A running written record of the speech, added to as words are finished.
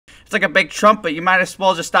It's like a big trumpet. You might as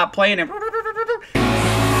well just stop playing it.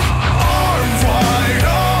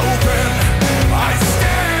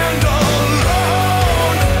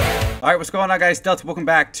 Alright, what's going on, guys? Delta, welcome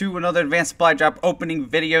back to another advanced supply drop opening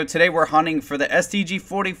video. Today we're hunting for the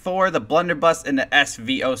STG-44, the blunderbuss, and the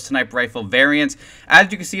SVO sniper rifle variants. As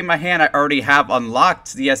you can see in my hand, I already have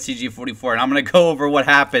unlocked the STG-44, and I'm going to go over what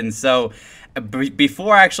happened. So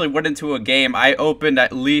before I actually went into a game, I opened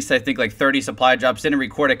at least, I think, like 30 supply drops. Didn't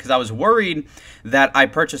record it because I was worried that I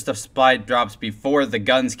purchased the supply drops before the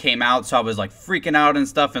guns came out, so I was like freaking out and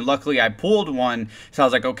stuff, and luckily I pulled one, so I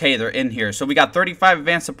was like, okay, they're in here. So we got 35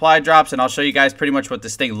 advanced supply drops, and I'll show you guys pretty much what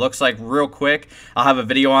this thing looks like real quick. I'll have a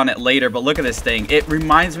video on it later, but look at this thing. It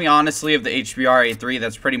reminds me honestly of the HBR A3.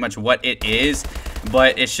 That's pretty much what it is,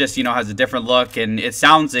 but it's just, you know, has a different look, and it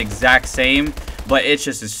sounds the exact same, but it's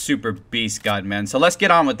just a super beast gun, man. So let's get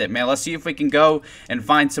on with it, man. Let's see if we can go and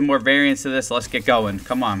find some more variants of this. Let's get going.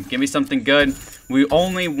 Come on, give me something good. We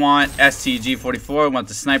only want STG-44. We want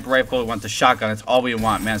the sniper rifle. We want the shotgun. That's all we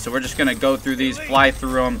want, man. So we're just gonna go through these, fly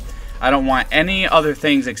through them. I don't want any other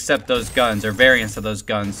things except those guns or variants of those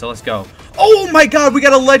guns. So let's go. Oh my God, we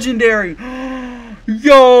got a legendary.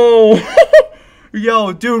 Yo,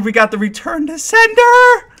 yo, dude, we got the return to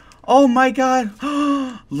sender. Oh my God.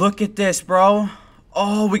 Look at this, bro.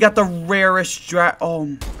 Oh, we got the rarest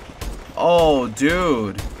oh,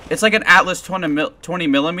 dude. It's like an Atlas 20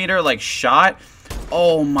 millimeter like shot.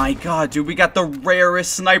 Oh my God, dude, we got the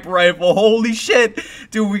rarest sniper rifle. Holy shit.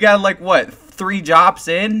 Dude, we got like what, 3 drops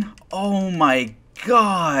in? Oh my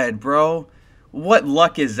God, bro. What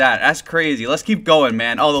luck is that? That's crazy. Let's keep going,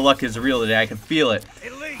 man. Oh, the luck is real today. I can feel it.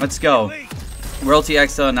 Let's go. Royalty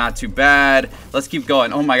XO, not too bad. Let's keep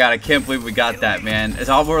going. Oh my God, I can't believe we got that, man. It's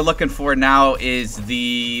all we're looking for now is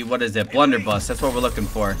the, what is it, blunderbuss. That's what we're looking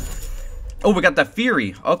for. Oh, we got the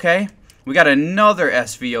Fury. Okay. We got another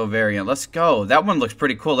SVO variant. Let's go. That one looks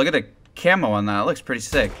pretty cool. Look at the camo on that. It looks pretty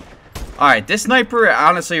sick. Alright, this sniper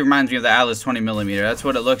honestly reminds me of the Atlas 20 millimeter. That's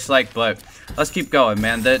what it looks like, but let's keep going,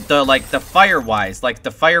 man. Like the fire wise, like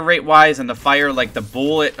the fire rate wise, and the fire, like the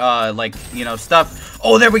bullet, like, you know, stuff.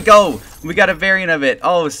 Oh, there we go. We got a variant of it.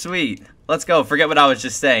 Oh, sweet. Let's go. Forget what I was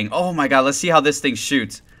just saying. Oh my God, let's see how this thing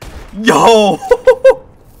shoots. Yo!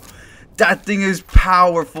 That thing is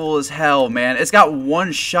powerful as hell, man. It's got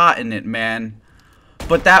one shot in it, man.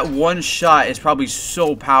 But that one shot is probably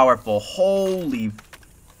so powerful. Holy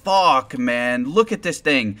fuck, man. Look at this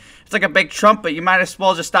thing. It's like a big trumpet. You might as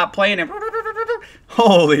well just stop playing it.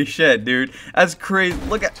 Holy shit, dude. That's crazy.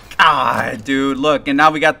 Look at, dude, look. And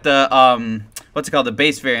now we got the, what's it called? The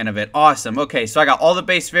base variant of it. Awesome. Okay, so I got all the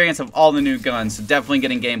base variants of all the new guns. So definitely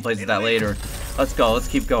getting gameplays with that later. Let's go. Let's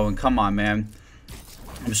keep going. Come on, man.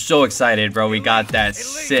 I'm so excited, bro. We got that.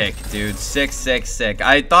 Sick, dude. Sick, sick, sick.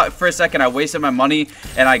 I thought for a second I wasted my money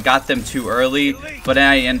and I got them too early, but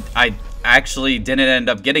then I actually didn't end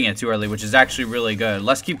up getting it too early, which is actually really good.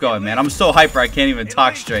 Let's keep going, man. I'm so hyper I can't even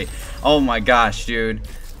talk straight. Oh my gosh, dude.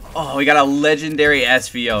 Oh, we got a legendary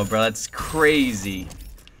SVO, bro. That's crazy.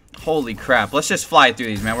 Holy crap. Let's just fly through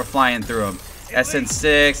these, man. We're flying through them.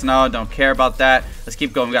 SN6, no, don't care about that. Let's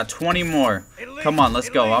keep going. We got 20 more. Come on, let's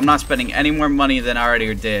go. I'm not spending any more money than I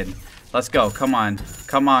already did. Let's go. Come on.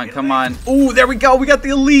 Come on, come on. Ooh, there we go. We got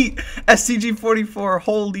the elite STG-44.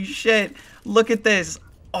 Holy shit. Look at this.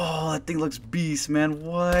 Oh, that thing looks beast, man.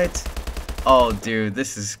 What? Oh, dude,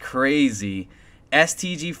 this is crazy.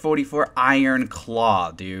 STG-44 Iron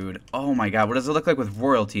Claw, dude. Oh my God, what does it look like with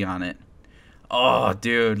royalty on it? Oh,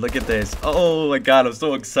 dude, look at this. Oh my God, I'm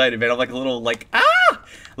so excited, man. I'm like a little, a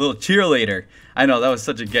little cheerleader. I know, that was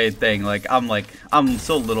such a gay thing. I'm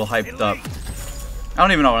so little hyped up. I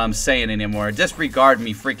don't even know what I'm saying anymore. Disregard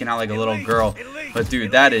me freaking out like a little girl. But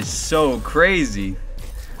dude, that is so crazy.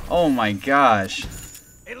 Oh my gosh.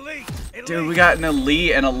 Dude, we got an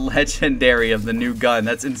elite and a legendary of the new gun.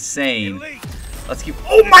 That's insane. Let's keep.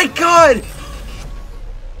 Oh my God!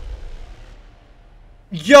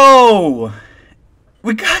 Yo!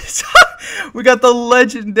 We got the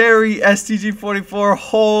legendary STG-44.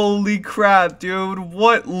 Holy crap, dude.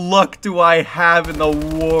 What luck do I have in the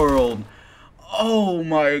world? Oh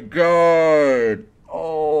my God.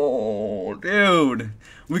 Oh, dude.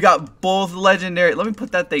 We got both legendary. Let me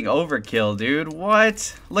put that thing overkill, dude.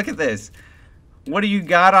 What? Look at this. What do you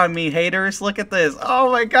got on me, haters? Look at this.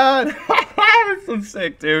 Oh my God. That's so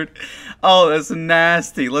sick, dude. Oh, that's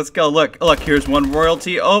nasty. Let's go. Look, here's one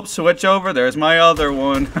royalty. Oh, switch over. There's my other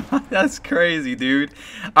one. That's crazy, dude.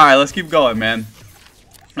 All right, let's keep going, man.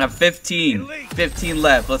 I have 15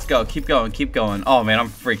 left. Let's go. Keep going. Keep going. Oh, man, I'm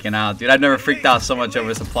freaking out, dude. I've never freaked out so much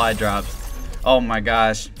over supply drops. Oh, my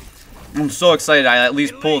gosh. I'm so excited. I at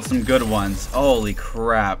least pulled some good ones. Holy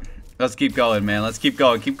crap. Let's keep going, man. Let's keep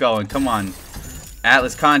going. Keep going. Come on.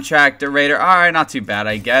 Atlas Contractor, Raider. Alright, not too bad,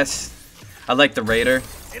 I guess. I like the Raider.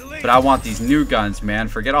 But I want these new guns, man.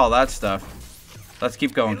 Forget all that stuff. Let's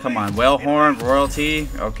keep going. Come on. Whalehorn, Royalty.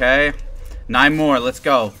 Okay. 9 more. Let's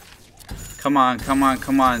go. Come on, come on,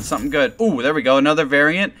 come on. Something good. Ooh, there we go. Another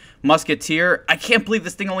variant. Musketeer. I can't believe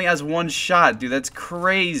this thing only has 1 shot, dude. That's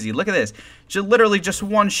crazy. Look at this. Literally just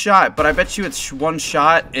 1 shot. But I bet you it's 1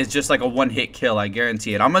 shot is just like a 1-hit kill. I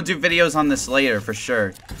guarantee it. I'm going to do videos on this later for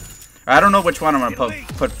sure. I don't know which one I'm going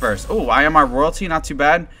to put first. Oh, IMR Royalty. Not too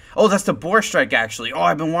bad. Oh, that's the Boar Strike, actually. Oh,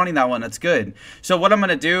 I've been wanting that one. That's good. So what I'm going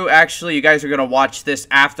to do, actually, you guys are going to watch this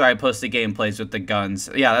after I post the gameplays with the guns.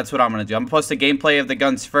 Yeah, that's what I'm going to do. I'm going to post the gameplay of the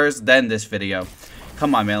guns first, then this video.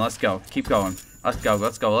 Come on, man. Let's go. Keep going. Let's go.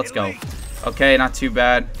 Let's go. Let's go. Okay, not too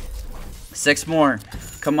bad. 6 more.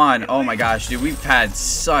 Come on. Oh, my gosh, dude. We've had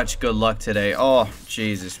such good luck today. Oh,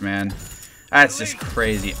 Jesus, man. That's just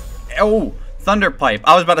crazy. Oh, Thunderpipe.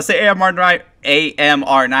 I was about to say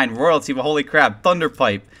AMR9 Royalty, but holy crap.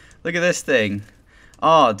 Thunderpipe. Look at this thing.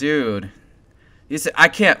 Oh, dude. I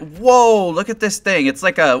can't. Whoa, look at this thing. It's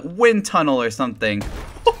like a wind tunnel or something.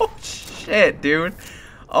 Oh, shit, dude.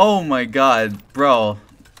 Oh, my God, bro.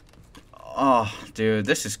 Oh, dude,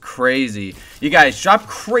 this is crazy. You guys, drop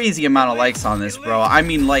crazy amount of likes on this, bro. I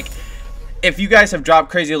mean, like, if you guys have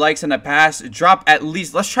dropped crazy likes in the past, drop at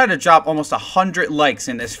least, let's try to drop almost 100 likes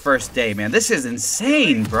in this first day, man. This is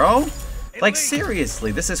insane, bro. Like,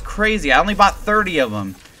 seriously, this is crazy. I only bought 30 of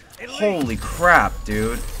them. Holy crap,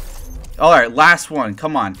 dude. Alright, last one.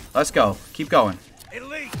 Come on. Let's go. Keep going.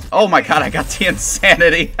 Oh my god, I got the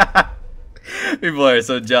insanity. People are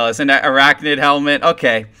so jealous. And that arachnid helmet.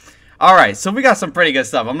 Okay. Alright, so we got some pretty good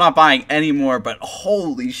stuff. I'm not buying any more, but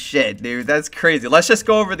holy shit, dude. That's crazy. Let's just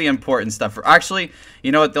go over the important stuff. Actually,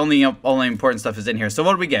 you know what? The only important stuff is in here. So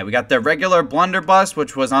what do we get? We got the regular blunderbuss,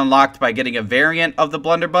 which was unlocked by getting a variant of the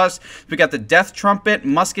blunderbuss. We got the Death Trumpet,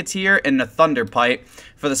 Musketeer, and the Thunderpipe.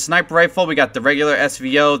 For the sniper rifle, we got the regular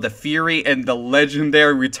SVO, the Fury, and the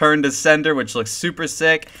legendary Return to Sender, which looks super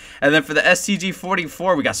sick. And then for the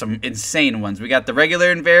STG-44, we got some insane ones. We got the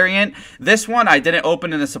regular variant. This one I didn't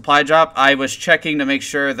open in the supply drop. I was checking to make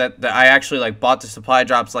sure that I actually like bought the supply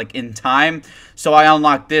drops like in time. So I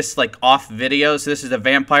unlocked this like off video. So this is the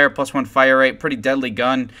Vampire +1 fire rate, pretty deadly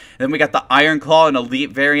gun. And then we got the Iron Claw and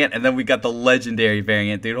Elite variant, and then we got the legendary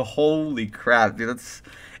variant, dude. Holy crap, dude.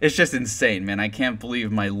 It's just insane, man. I can't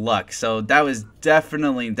believe my luck. So that was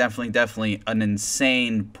definitely an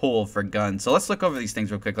insane pull for guns. So let's look over these things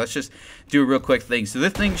real quick. Let's just do a real quick thing. So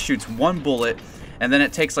this thing shoots 1 bullet, and then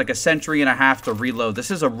it takes like a century and a half to reload. This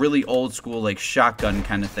is a really old school like shotgun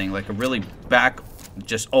kind of thing, like a really back,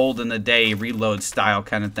 just old in the day reload style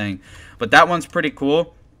kind of thing. But that one's pretty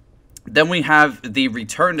cool. Then we have the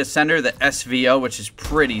Return to Sender, the SVO, which is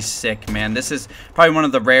pretty sick, man. This is probably one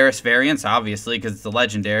of the rarest variants, obviously, because it's the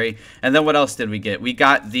legendary. And then what else did we get? We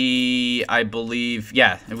got the, I believe,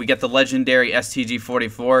 yeah, we get the legendary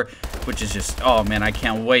STG-44, which is just, oh, man, I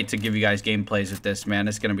can't wait to give you guys gameplays with this, man.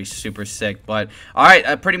 It's going to be super sick. But, all right,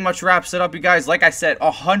 that pretty much wraps it up, you guys. Like I said,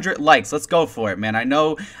 100 likes. Let's go for it, man. I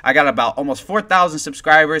know I got about almost 4,000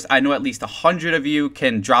 subscribers. I know at least 100 of you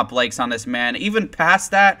can drop likes on this, man. Even past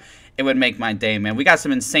that, it would make my day, man. We got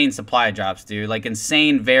some insane supply drops, dude. Like,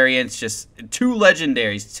 insane variants. Just 2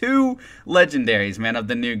 legendaries. 2 legendaries, man, of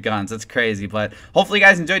the new guns. That's crazy. But hopefully you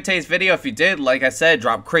guys enjoyed today's video. If you did, like I said,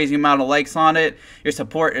 drop crazy amount of likes on it. Your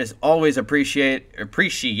support is always appreciated.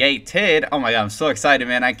 Oh, my God. I'm so excited,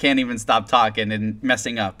 man. I can't even stop talking and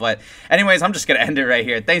messing up. But anyways, I'm just going to end it right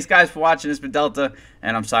here. Thanks, guys, for watching. This has been Delta,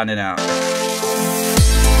 and I'm signing out.